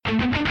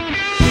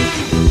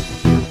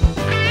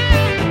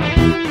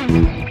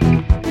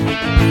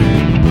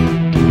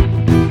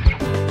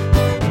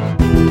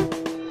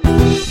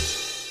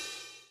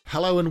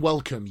Hello and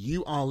welcome.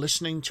 You are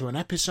listening to an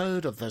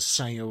episode of the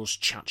Sales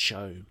Chat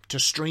Show. To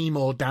stream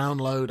or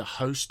download a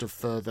host of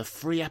further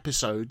free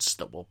episodes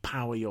that will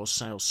power your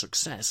sales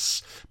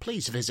success,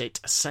 please visit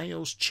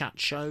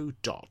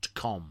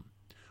saleschatshow.com.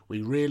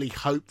 We really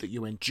hope that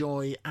you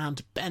enjoy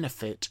and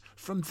benefit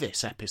from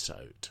this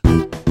episode.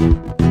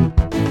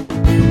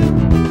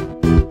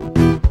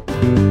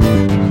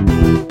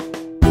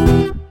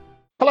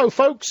 Hello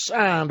folks,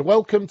 and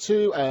welcome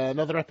to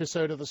another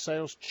episode of the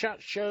Sales Chat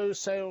Show,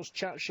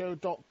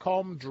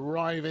 saleschatshow.com,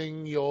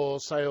 driving your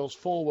sales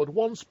forward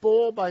once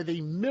more by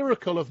the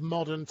miracle of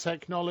modern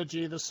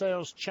technology. The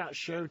Sales Chat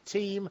Show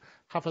team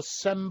have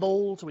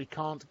assembled. We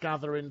can't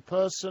gather in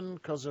person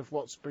because of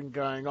what's been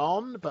going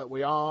on, but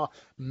we are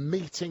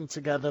meeting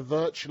together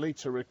virtually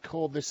to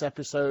record this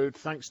episode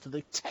thanks to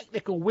the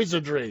technical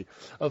wizardry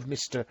of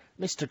Mr.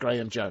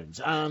 Graham Jones.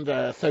 And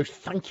so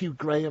thank you,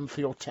 Graham, for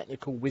your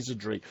technical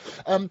wizardry.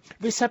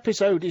 This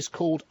episode is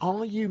called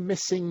Are You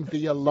Missing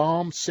the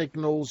Alarm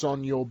Signals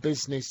on Your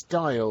Business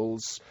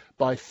Dials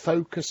by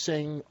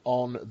Focusing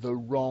on the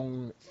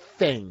Wrong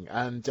Thing?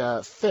 And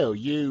Phil,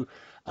 you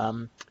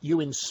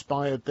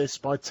inspired this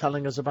by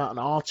telling us about an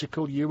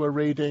article you were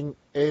reading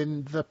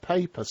in the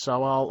paper,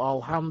 so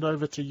I'll hand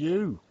over to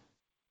you.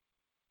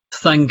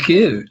 Thank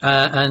you.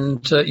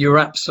 And you're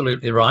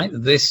absolutely right.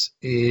 This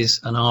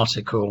is an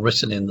article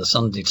written in the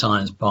Sunday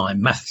Times by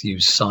Matthew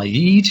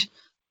Syed.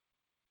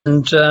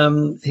 And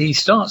he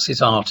starts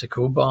his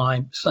article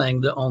by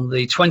saying that on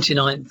the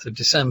 29th of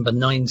December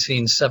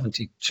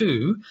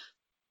 1972,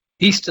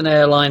 Eastern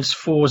Airlines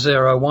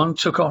 401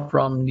 took off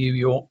from New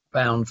York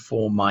bound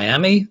for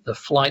Miami. The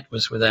flight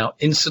was without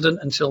incident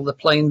until the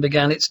plane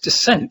began its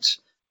descent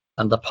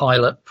and the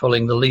pilot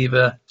pulling the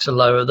lever to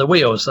lower the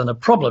wheels. Then a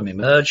problem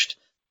emerged.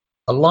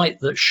 A light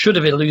that should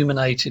have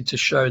illuminated to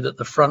show that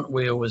the front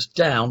wheel was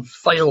down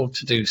failed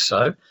to do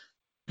so.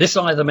 This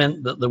either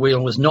meant that the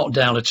wheel was not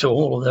down at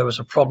all or there was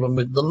a problem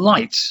with the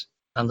light,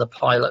 and the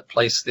pilot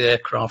placed the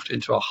aircraft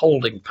into a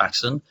holding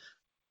pattern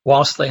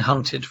whilst they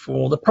hunted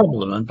for the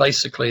problem. And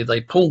basically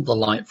they pulled the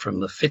light from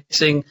the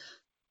fitting,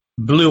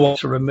 blew off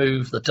to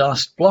remove the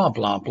dust, blah,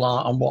 blah,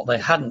 blah. And what they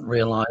hadn't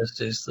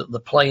realised is that the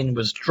plane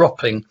was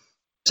dropping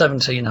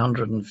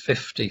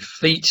 1,750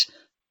 feet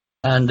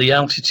and the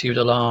altitude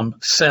alarm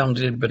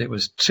sounded, but it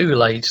was too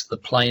late. The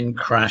plane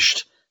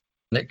crashed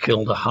and it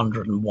killed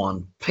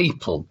 101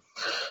 people.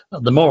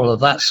 The moral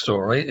of that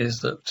story is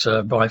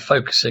that by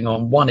focusing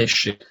on one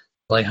issue,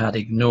 they had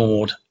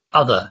ignored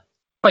other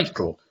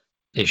fatal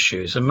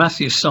issues. And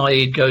Matthew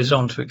Syed goes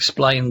on to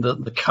explain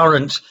that the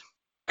current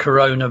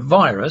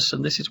coronavirus,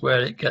 and this is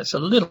where it gets a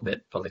little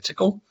bit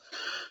political,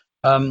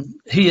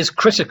 he is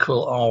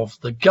critical of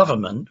the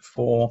government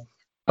for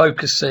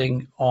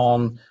focusing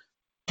on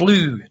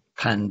flu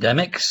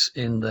pandemics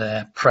in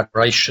their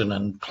preparation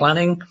and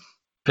planning,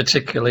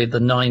 particularly the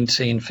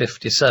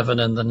 1957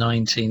 and the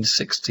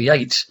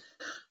 1968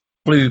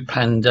 flu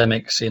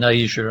pandemics in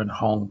Asia and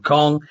Hong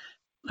Kong.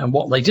 And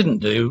what they didn't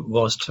do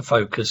was to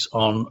focus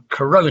on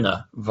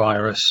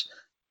coronavirus,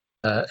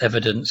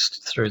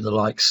 evidenced through the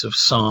likes of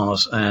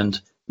SARS and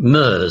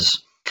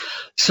MERS.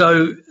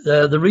 So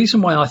the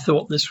reason why I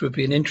thought this would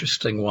be an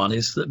interesting one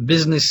is that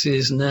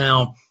businesses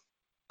now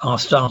are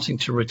starting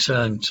to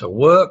return to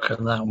work,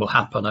 and that will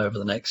happen over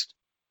the next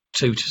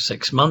 2 to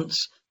 6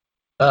 months.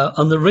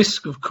 And the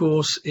risk, of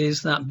course,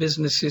 is that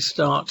businesses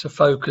start to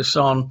focus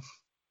on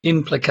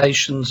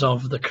implications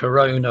of the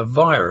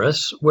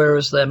coronavirus,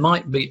 whereas there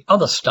might be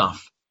other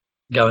stuff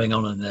going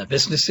on in their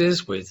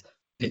businesses with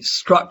its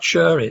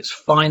structure, its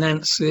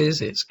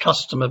finances, its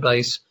customer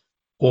base,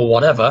 or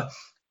whatever,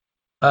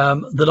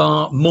 that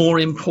are more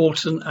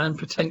important and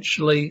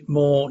potentially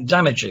more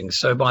damaging.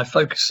 So by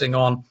focusing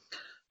on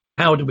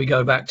how do we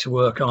go back to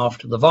work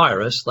after the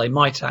virus, they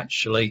might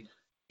actually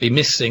be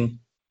missing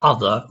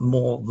other,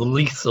 more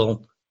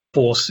lethal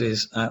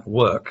forces at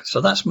work. So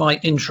that's my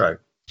intro.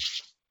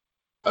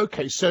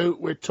 Okay, so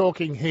we're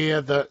talking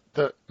here that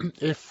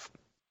if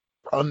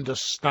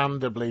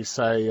understandably,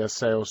 say, a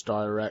sales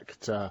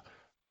director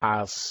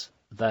has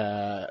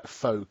their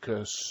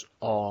focus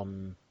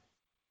on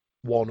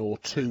one or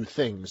two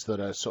things that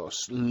are sort of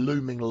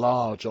looming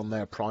large on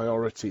their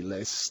priority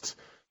list,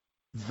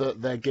 that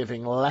they're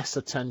giving less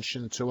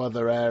attention to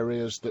other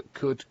areas that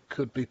could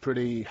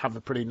have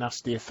a pretty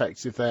nasty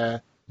effect if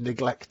they're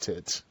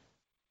neglected.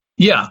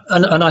 Yeah,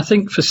 and I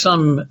think for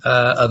some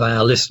of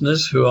our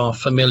listeners who are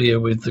familiar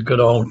with the good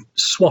old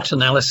SWOT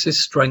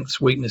analysis, strengths,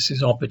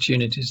 weaknesses,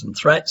 opportunities and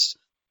threats,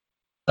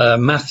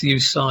 Matthew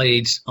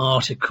Syed's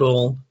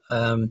article,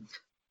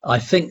 I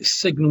think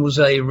signals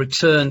a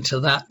return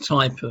to that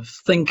type of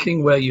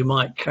thinking where you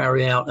might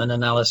carry out an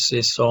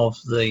analysis of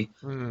the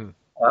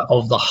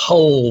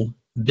whole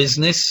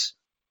business.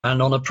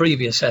 And on a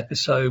previous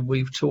episode,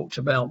 we've talked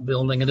about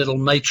building a little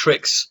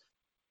matrix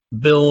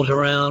built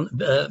around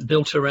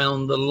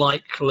the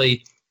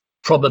likely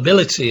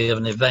probability of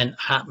an event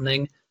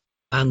happening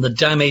and the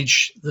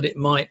damage that it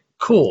might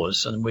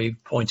cause. And we've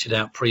pointed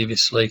out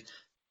previously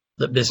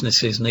that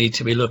businesses need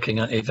to be looking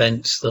at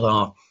events that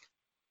are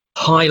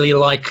highly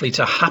likely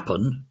to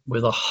happen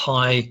with a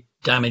high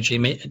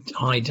damaging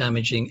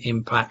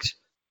impact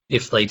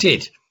if they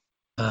did.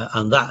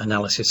 And that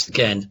analysis,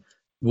 again,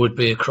 would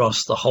be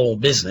across the whole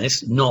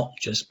business, not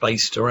just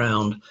based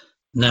around,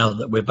 now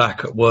that we're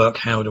back at work,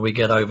 how do we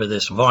get over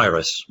this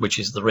virus, which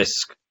is the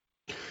risk.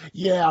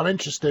 Yeah, I'm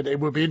interested. It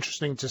would be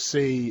interesting to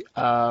see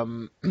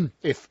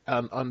if,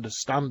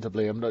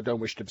 understandably, I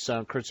don't wish to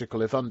sound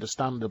critical, if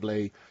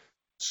understandably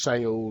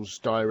sales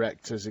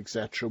directors,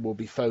 etc., will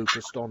be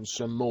focused on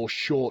some more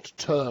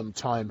short-term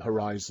time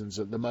horizons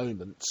at the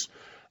moment.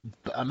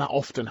 And that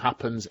often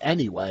happens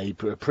anyway,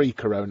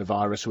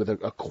 pre-coronavirus, with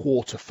a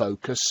quarter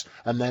focus,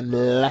 and then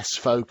less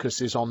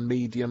focus is on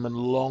medium and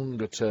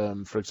longer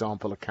term, for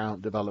example,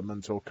 account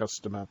development or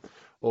customer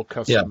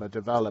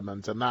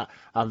development, and that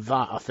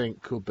I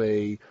think could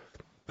be.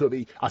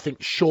 I think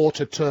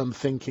shorter term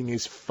thinking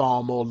is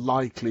far more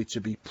likely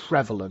to be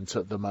prevalent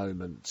at the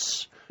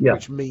moment,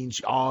 which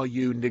means, are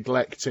you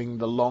neglecting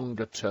the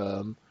longer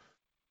term?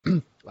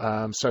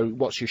 So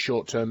what's your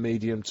short term,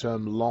 medium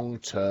term, long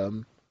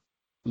term?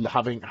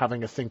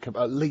 Having a think of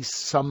at least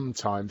some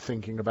time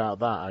thinking about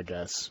that, I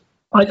guess.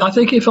 I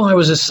think if I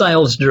was a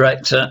sales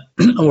director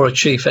or a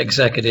chief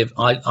executive,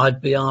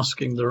 I'd be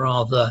asking the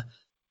rather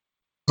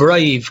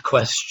brave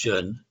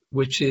question,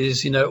 which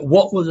is,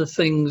 what were the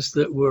things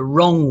that were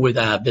wrong with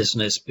our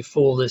business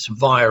before this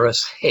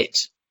virus hit?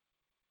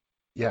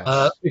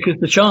 Yes.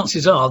 Because the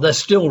chances are they're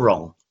still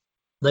wrong.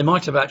 They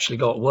might have actually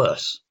got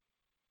worse.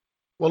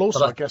 Well,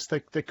 also, I guess they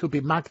could be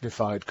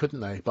magnified,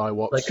 couldn't they, by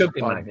what's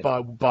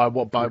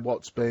by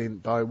what's been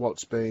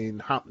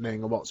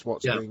happening and what's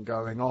been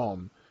going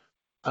on.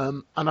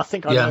 And I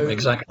think I know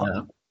exactly.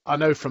 I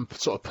know from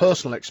sort of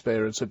personal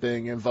experience of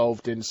being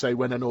involved in, say,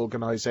 when an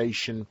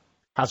organisation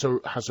has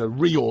a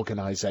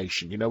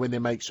reorganisation, when they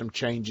make some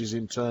changes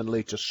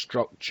internally to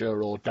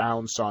structure or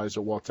downsize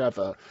or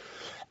whatever.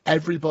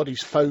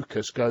 Everybody's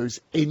focus goes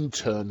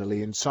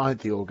internally inside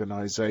the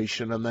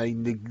organisation, and they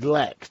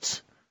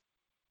neglect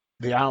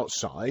the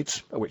outside,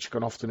 which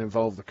can often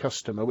involve the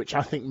customer, which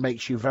I think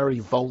makes you very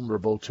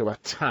vulnerable to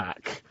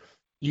attack.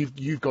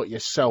 You've got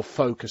yourself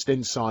focused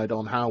inside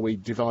on how we're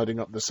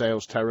dividing up the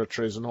sales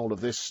territories and all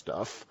of this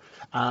stuff,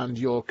 and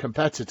your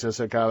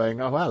competitors are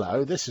going, oh,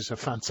 hello, this is a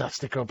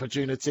fantastic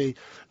opportunity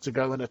to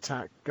go and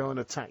attack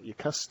your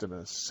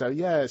customers. So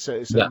yeah, it's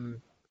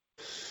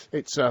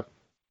a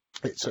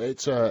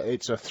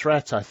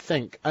threat, I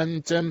think.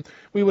 And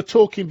we were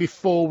talking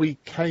before we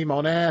came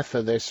on air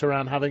for this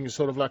around having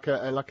sort of like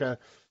a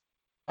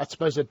I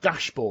suppose a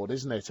dashboard,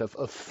 isn't it,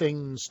 of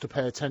things to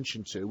pay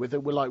attention to. With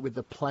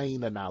the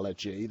plane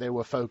analogy, they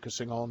were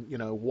focusing on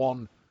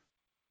one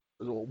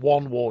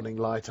warning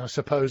light, I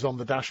suppose, on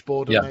the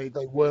dashboard, and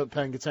they weren't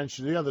paying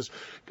attention to the others.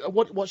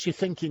 What's your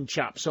thinking,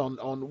 chaps, on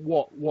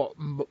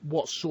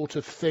what sort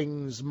of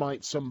things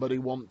might somebody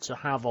want to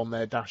have on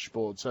their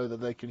dashboard so that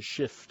they can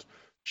shift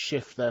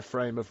their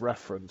frame of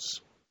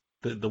reference?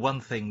 The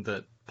one thing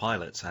that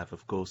pilots have,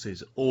 of course,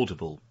 is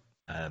audible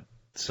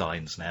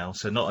signs now.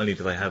 So not only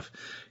do they have,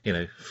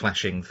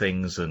 flashing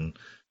things and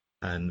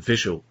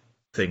visual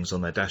things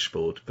on their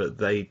dashboard, but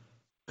they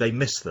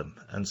miss them,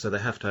 and so they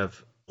have to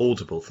have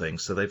audible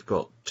things. So they've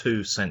got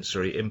two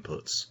sensory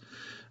inputs.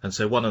 And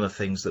so one of the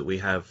things that we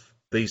have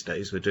these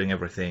days, we're doing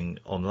everything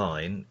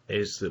online,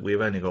 is that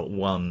we've only got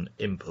one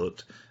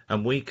input,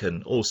 and we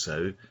can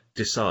also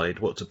decide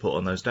what to put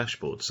on those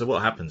dashboards. So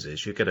what happens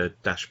is you get a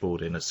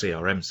dashboard in a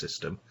CRM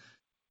system,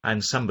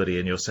 and somebody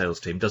in your sales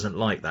team doesn't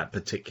like that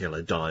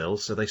particular dial,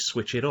 so they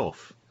switch it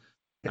off.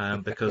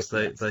 Because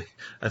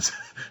and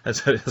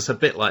so it's a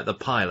bit like the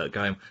pilot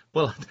going,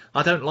 well,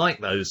 I don't like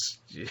those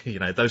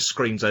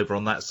screens over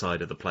on that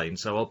side of the plane,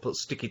 so I'll put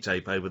sticky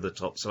tape over the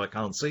top so I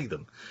can't see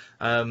them.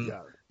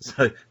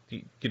 So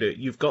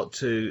you've got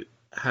to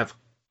have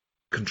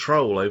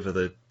control over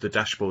the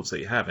dashboards that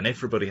you have, and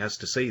everybody has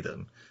to see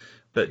them.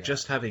 But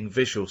just having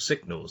visual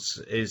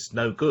signals is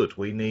no good.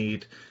 We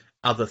need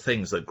other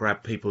things that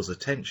grab people's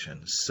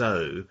attention.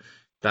 So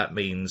that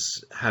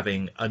means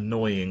having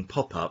annoying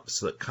pop-ups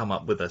that come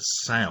up with a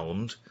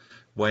sound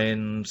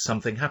when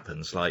something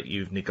happens, like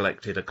you've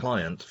neglected a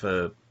client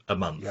for a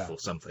month or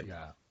something.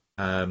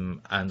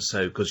 And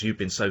so, because you've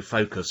been so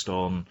focused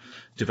on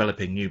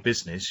developing new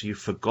business, you've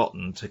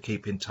forgotten to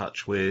keep in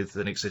touch with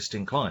an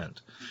existing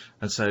client.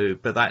 And so,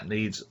 but that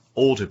needs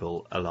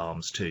audible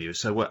alarms to you.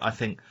 So what I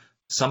think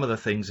some of the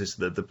things is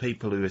that the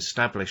people who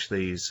establish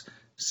these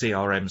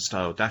CRM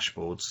style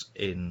dashboards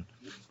in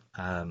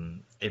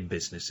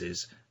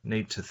businesses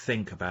need to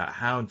think about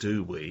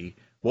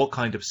what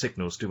kind of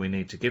signals do we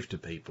need to give to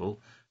people,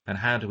 and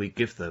how do we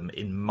give them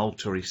in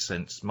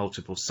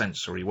multiple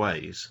sensory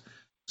ways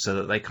so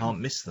that they can't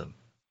miss them.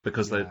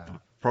 Because the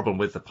problem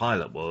with the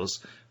pilot was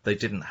they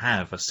didn't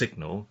have a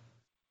signal.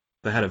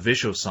 They had a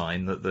visual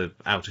sign that the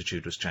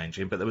altitude was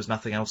changing, but there was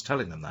nothing else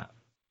telling them that.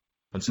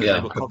 And so they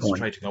were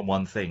concentrating on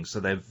one thing,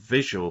 so their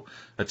visual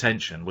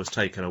attention was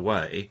taken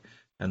away,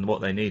 and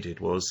what they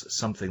needed was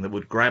something that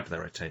would grab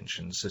their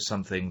attention. So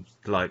something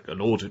like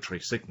an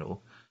auditory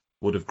signal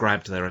would have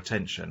grabbed their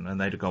attention,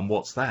 and they'd have gone,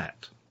 what's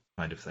that?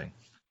 Kind of thing.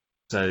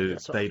 So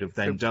so they'd have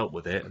then dealt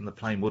with it, and the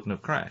plane wouldn't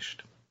have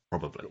crashed,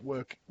 probably.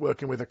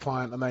 working with a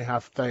client, and they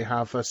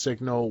have a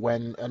signal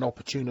when an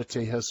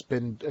opportunity has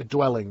been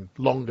dwelling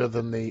longer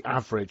than the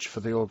average for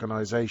the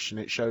organisation.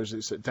 It shows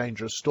it's at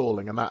danger of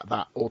stalling, and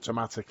that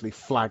automatically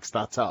flags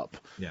that up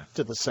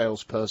to the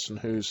salesperson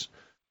who's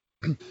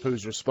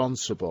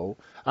responsible.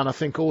 And I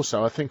think on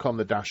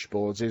the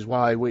dashboards is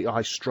why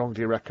I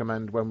strongly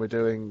recommend,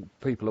 when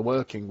people are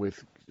working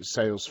with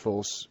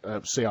Salesforce,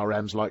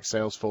 CRMs like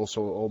Salesforce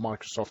or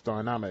Microsoft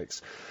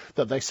Dynamics,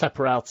 that they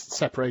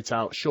separate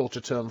out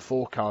shorter term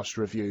forecast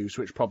reviews,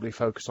 which probably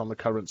focus on the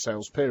current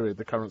sales period,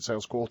 the current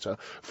sales quarter,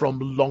 from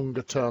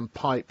longer term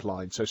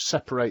pipeline. So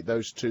separate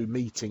those two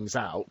meetings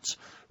out.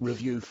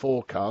 Review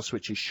forecast,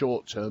 which is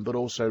short term, but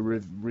also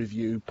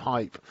review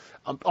pipe.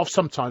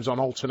 Sometimes on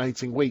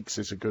alternating weeks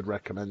is a good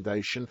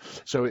recommendation.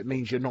 So it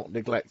means you're not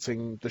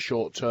neglecting the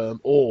short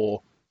term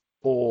or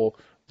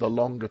the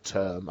longer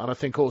term. And I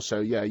think also,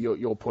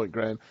 your point,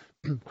 Graham,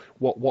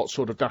 what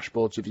sort of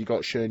dashboards have you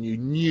got showing you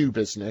new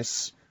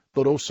business,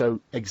 but also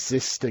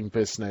existing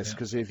business?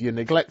 Because if you're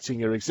neglecting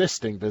your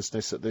existing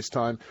business at this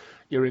time,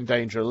 you're in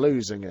danger of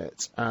losing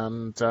it.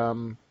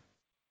 And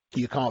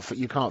you can't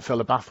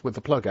fill a bath with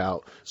the plug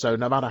out. So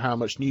no matter how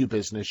much new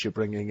business you're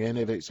bringing in,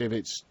 if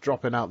it's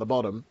dropping out the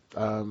bottom,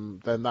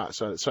 then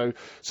that's so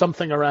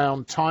something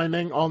around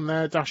timing on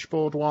there,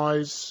 dashboard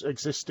wise,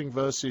 existing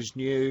versus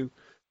new,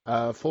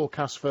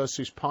 forecast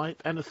versus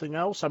pipe. Anything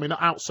else? I mean,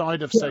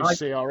 outside of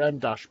CRM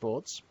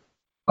dashboards.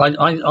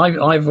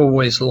 I've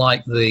always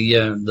liked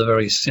the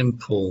very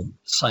simple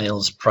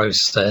sales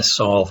process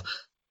of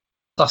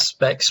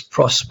suspects,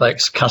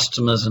 prospects,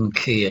 customers, and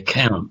key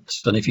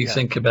accounts. And if you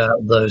think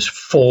about those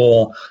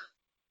 4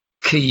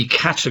 key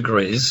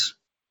categories,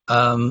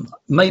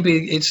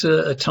 maybe it's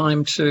a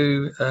time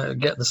to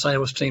get the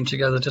sales team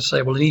together to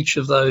say, well, in each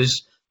of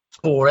those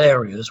 4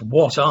 areas,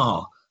 what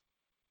are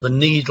the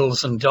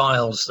needles and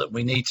dials that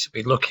we need to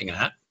be looking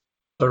at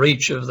for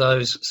each of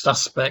those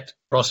suspect,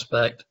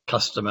 prospect,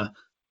 customer,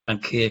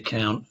 and key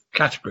account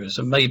categories?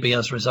 And maybe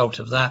as a result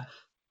of that,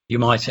 you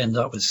might end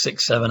up with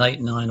 6, 7,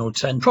 8, 9, or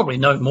 10, probably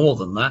no more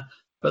than that,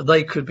 but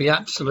they could be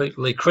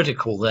absolutely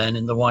critical then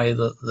in the way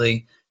that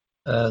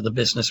the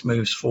business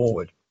moves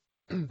forward.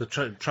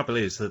 The trouble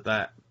is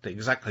that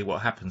exactly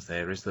what happens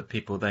there is that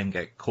people then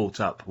get caught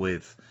up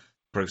with,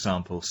 for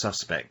example,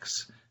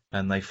 suspects,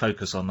 and they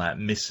focus on that,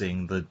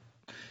 missing the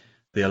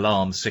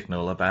alarm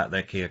signal about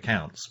their key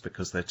accounts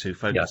because they're too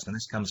focused. And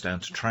this comes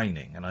down to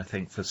training. And I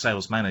think for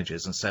sales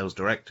managers and sales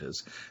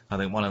directors, I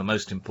think one of the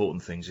most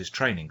important things is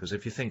training. Because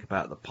if you think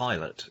about the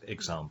pilot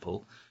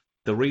example,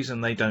 the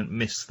reason they don't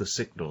miss the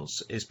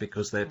signals is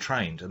because they're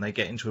trained and they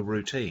get into a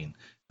routine.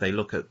 They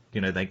look at,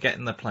 they get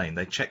in the plane,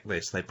 they check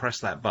this, they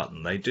press that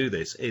button, they do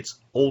this. It's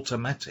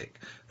automatic.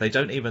 They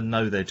don't even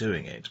know they're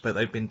doing it, but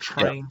they've been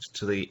trained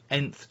to the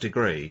nth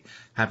degree,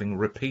 having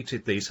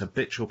repeated these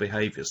habitual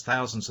behaviours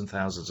thousands and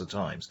thousands of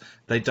times.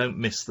 They don't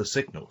miss the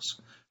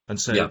signals. And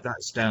so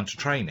that's down to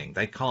training.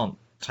 They can't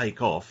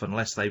take off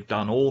unless they've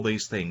done all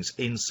these things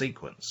in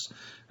sequence.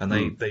 And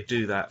they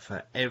do that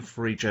for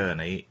every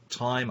journey,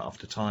 time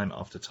after time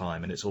after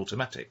time, and it's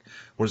automatic.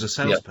 Whereas a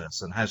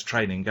salesperson has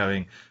training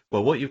going,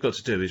 well, what you've got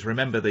to do is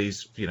remember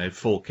these,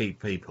 4 key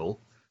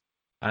people,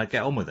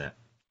 get on with it.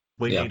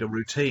 We need a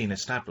routine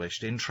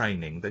established in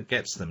training that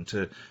gets them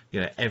to,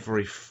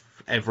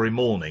 every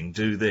morning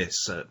do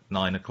this at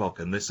 9 o'clock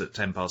and this at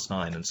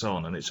 9:10, and so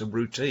on. And it's a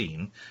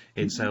routine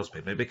in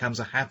salespeople. It becomes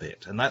a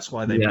habit, and that's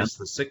why they miss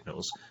the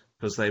signals,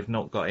 because they've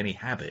not got any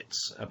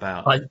habits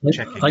about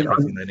checking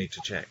everything they need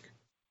to check.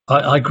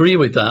 I agree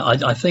with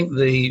that. I think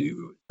the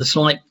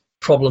slight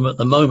problem at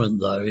the moment,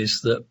 though,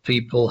 is that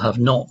people have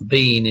not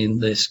been in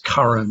this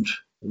current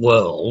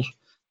world.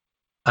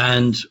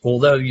 And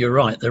although you're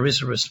right, there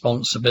is a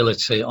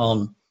responsibility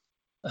on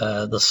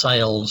the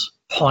sales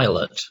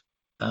pilot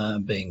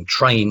being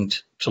trained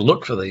to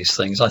look for these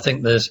things. I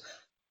think there's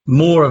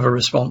more of a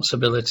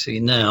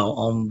responsibility now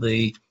on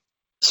the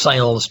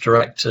sales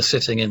director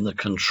sitting in the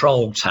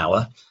control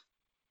tower,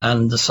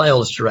 and the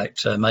sales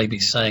director may be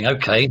saying,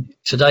 okay,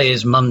 today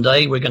is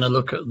Monday, we're going to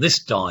look at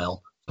this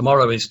dial.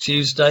 Tomorrow is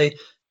Tuesday,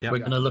 we're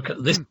going to look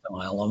at this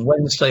dial. On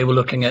Wednesday, we're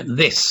looking at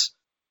this.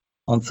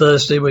 On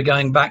Thursday, we're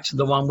going back to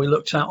the one we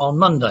looked at on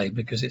Monday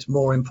because it's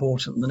more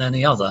important than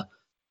any other.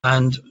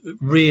 And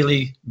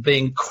really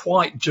being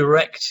quite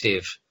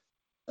directive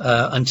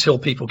until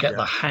people get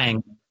the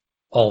hang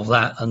of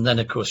that. And then,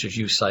 of course, as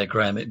you say,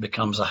 Graham, it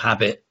becomes a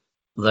habit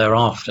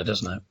thereafter,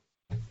 doesn't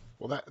it?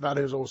 Well, that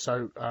is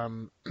also,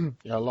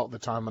 a lot of the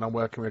time when I'm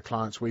working with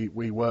clients,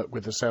 we work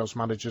with the sales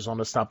managers on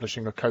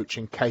establishing a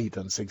coaching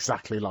cadence,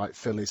 exactly like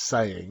Phil is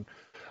saying.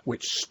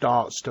 which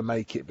starts to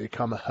make it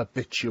become a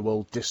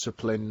habitual,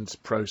 disciplined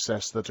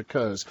process that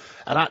occurs.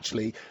 And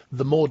actually,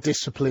 the more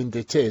disciplined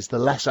it is, the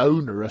less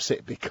onerous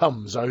it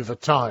becomes over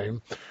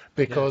time,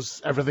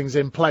 because everything's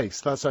in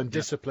place. That's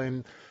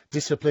undisciplined.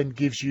 Discipline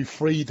gives you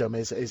freedom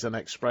is an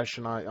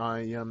expression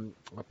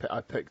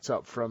I picked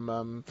up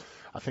from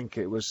I think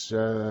it was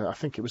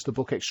the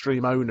book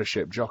Extreme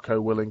Ownership,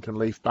 Jocko Willink and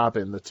Leif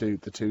Babin, the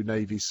two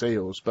Navy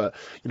SEALs. But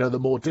the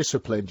more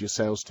disciplined your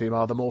sales team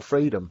are, the more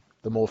freedom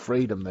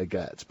they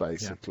get,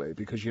 basically,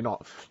 because you're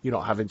not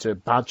having to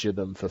badger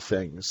them for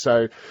things.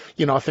 So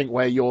I think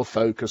where your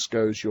focus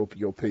goes,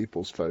 your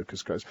people's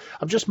focus goes.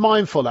 I'm just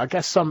mindful. I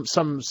guess some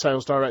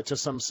sales directors,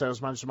 some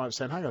sales managers might be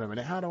saying, hang on a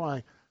minute, how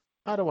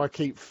do I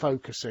keep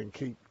focusing,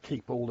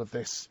 keep all of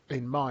this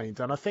in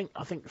mind? And I think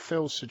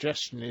Phil's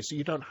suggestion is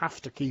you don't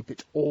have to keep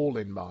it all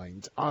in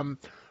mind. I'm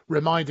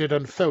reminded,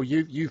 and Phil,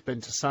 you've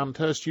been to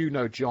Sandhurst,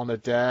 John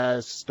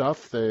Adair's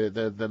stuff,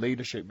 the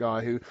leadership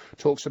guy who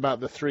talks about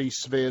the 3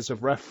 spheres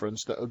of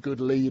reference, that a good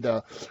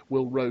leader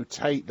will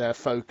rotate their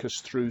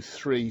focus through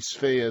 3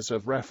 spheres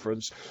of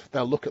reference.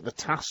 They'll look at the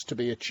task to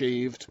be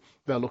achieved,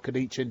 they'll look at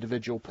each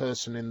individual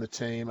person in the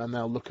team, and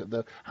they'll look at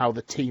how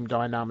the team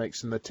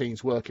dynamics and the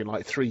team's working,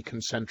 like 3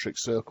 concentric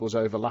circles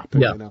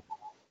overlapping.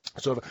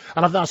 Sort of,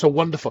 and that's a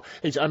wonderful.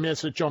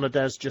 John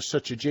Adair's just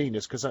such a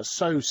genius, because that's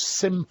so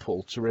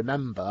simple to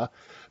remember,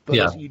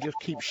 but you just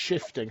keep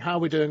shifting. How are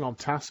we doing on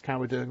task? How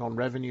are we doing on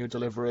revenue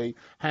delivery?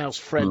 How's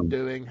Fred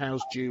doing?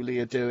 How's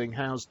Julia doing?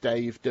 How's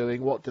Dave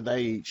doing? What do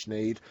they each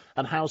need?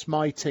 And how's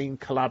my team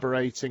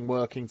collaborating,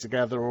 working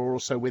together, or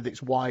also with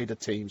its wider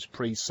teams,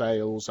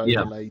 pre-sales,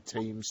 overlay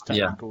teams,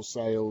 technical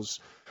sales?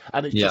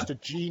 And it's just a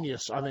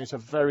genius. It's a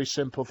very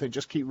simple thing.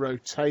 Just keep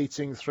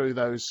rotating through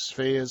those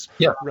spheres,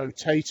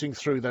 rotating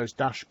through those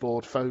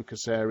dashboard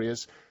focus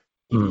areas.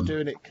 If you're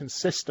doing it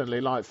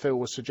consistently, like Phil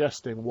was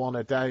suggesting, 1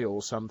 a day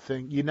or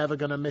something, you're never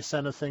going to miss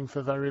anything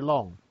for very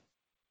long.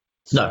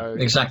 No,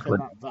 exactly.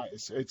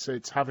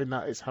 It's having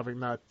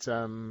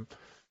that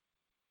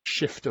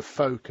shift of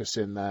focus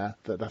in there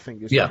that I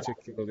think is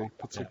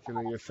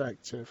particularly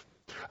effective.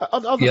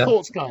 Other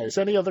thoughts, guys?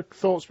 Any other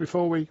thoughts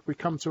before we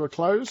come to a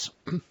close?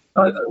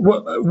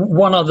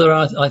 One other,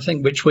 I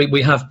think, which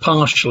we have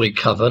partially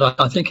covered.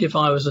 I think if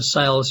I was a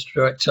sales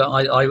director,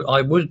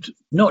 I would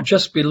not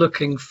just be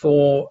looking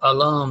for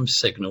alarm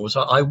signals.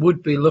 I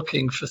would be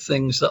looking for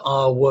things that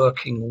are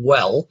working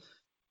well,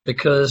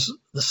 because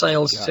the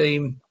sales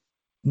team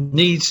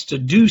needs to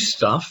do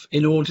stuff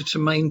in order to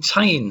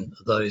maintain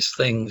those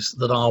things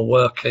that are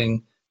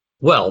working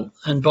well.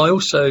 And by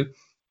also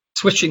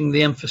switching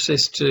the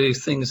emphasis to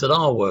things that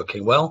are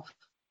working well,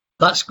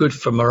 that's good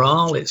for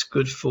morale. It's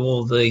good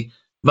for the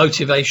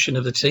motivation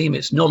of the team.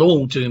 It's not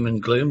all doom and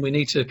gloom. We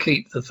need to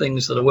keep the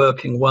things that are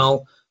working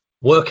well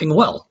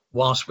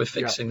whilst we're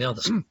fixing the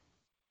others.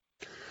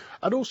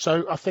 And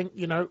also, I think,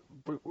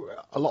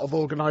 a lot of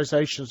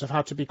organisations have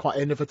had to be quite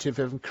innovative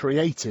and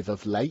creative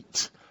of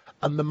late,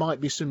 and there might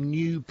be some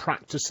new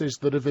practices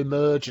that have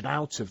emerged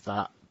out of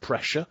that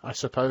pressure, I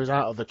suppose,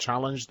 out of the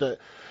challenge, that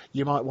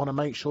you might want to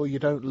make sure you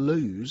don't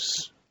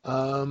lose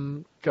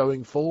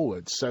going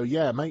forward. So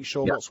make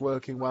sure what's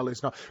working well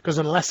is not, because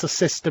unless a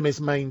system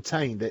is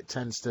maintained, it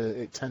tends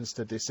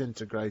to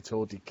disintegrate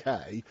or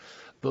decay.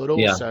 But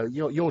also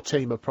your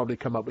team have probably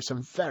come up with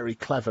some very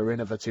clever,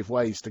 innovative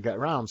ways to get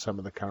around some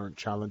of the current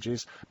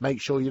challenges.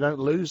 Make sure you don't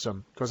lose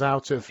them, because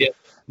out of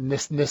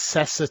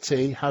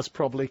necessity has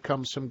probably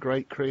come some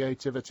great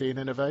creativity and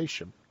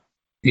innovation.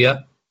 Yeah,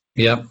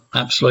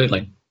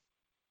 absolutely.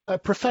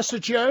 Professor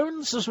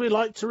Jones, as we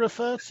like to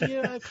refer to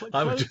you.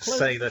 I would just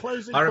say that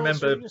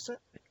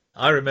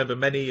I remember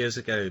many years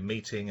ago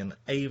meeting an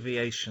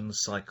aviation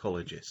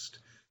psychologist,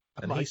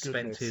 and he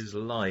spent his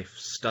life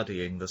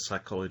studying the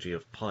psychology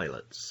of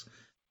pilots.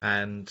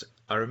 And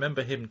I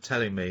remember him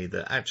telling me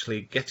that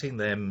actually getting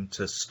them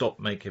to stop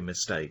making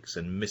mistakes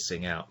and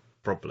missing out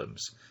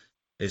problems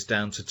is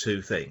down to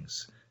 2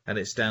 things. And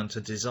it's down to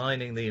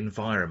designing the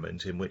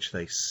environment in which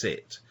they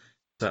sit,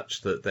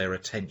 such that their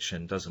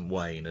attention doesn't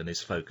wane and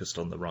is focused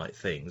on the right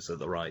things at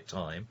the right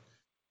time.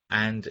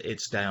 And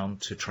it's down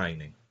to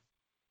training.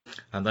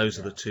 And those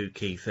are the 2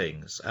 key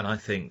things. And I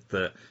think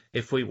that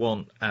if we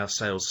want our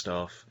sales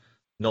staff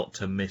not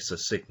to miss a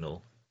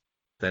signal,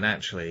 then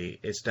actually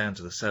it's down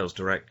to the sales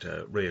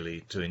director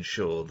really to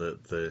ensure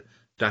that the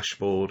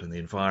dashboard and the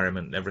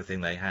environment and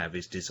everything they have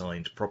is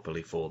designed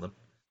properly for them,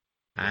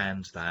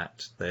 and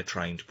that they're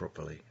trained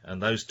properly.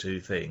 And those 2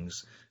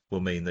 things will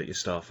mean that your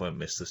staff won't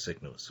miss the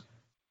signals.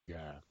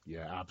 Yeah,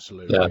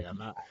 absolutely.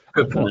 Yeah.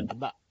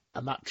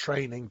 And that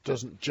training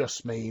doesn't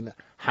just mean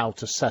how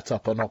to set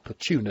up an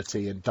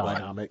opportunity in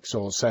Dynamics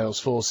or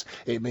Salesforce.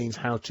 It means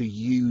how to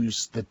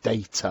use the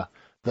data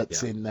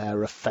that's in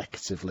there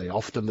effectively.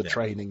 Often the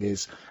training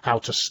is how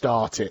to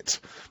start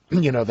it,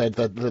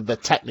 the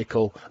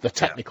technical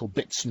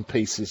bits and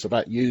pieces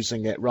about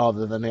using it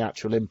rather than the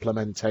actual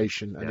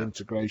implementation and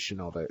integration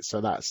of it.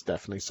 So that's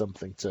definitely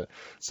something to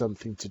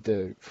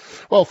do.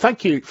 Well,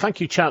 thank you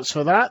chaps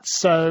for that.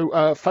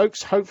 So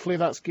folks, hopefully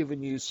that's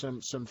given you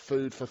some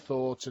food for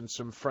thought and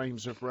some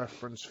frames of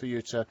reference for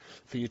you to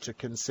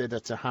consider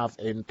to have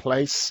in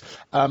place.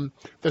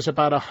 There's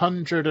about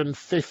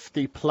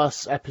 150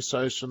 plus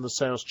episodes from the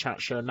Sales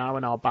Chat Show now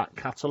in our back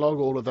catalogue.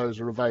 All of those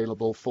are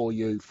available for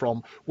you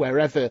from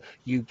wherever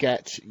you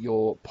get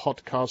your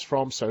podcast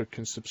from, so you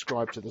can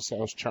subscribe to the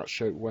Sales Chat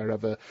Show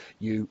wherever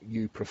you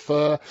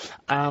prefer.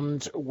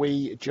 And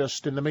we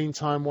just, in the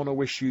meantime, want to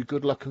wish you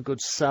good luck and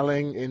good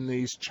selling in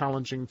these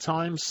challenging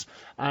times.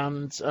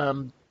 And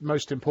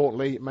most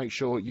importantly, make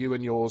sure you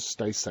and yours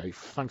stay safe.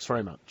 Thanks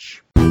very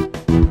much.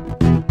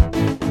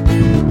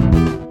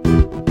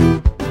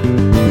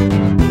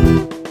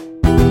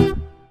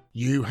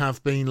 You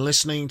have been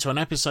listening to an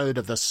episode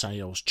of the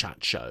Sales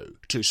Chat Show.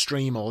 To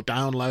stream or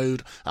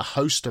download a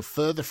host of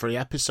further free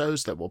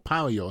episodes that will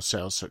power your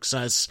sales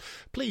success,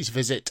 please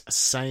visit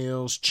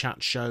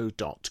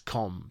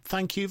saleschatshow.com.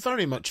 Thank you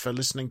very much for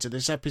listening to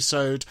this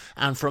episode,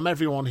 and from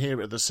everyone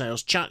here at the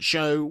Sales Chat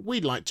Show,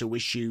 we'd like to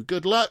wish you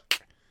good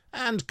luck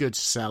and good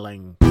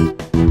selling.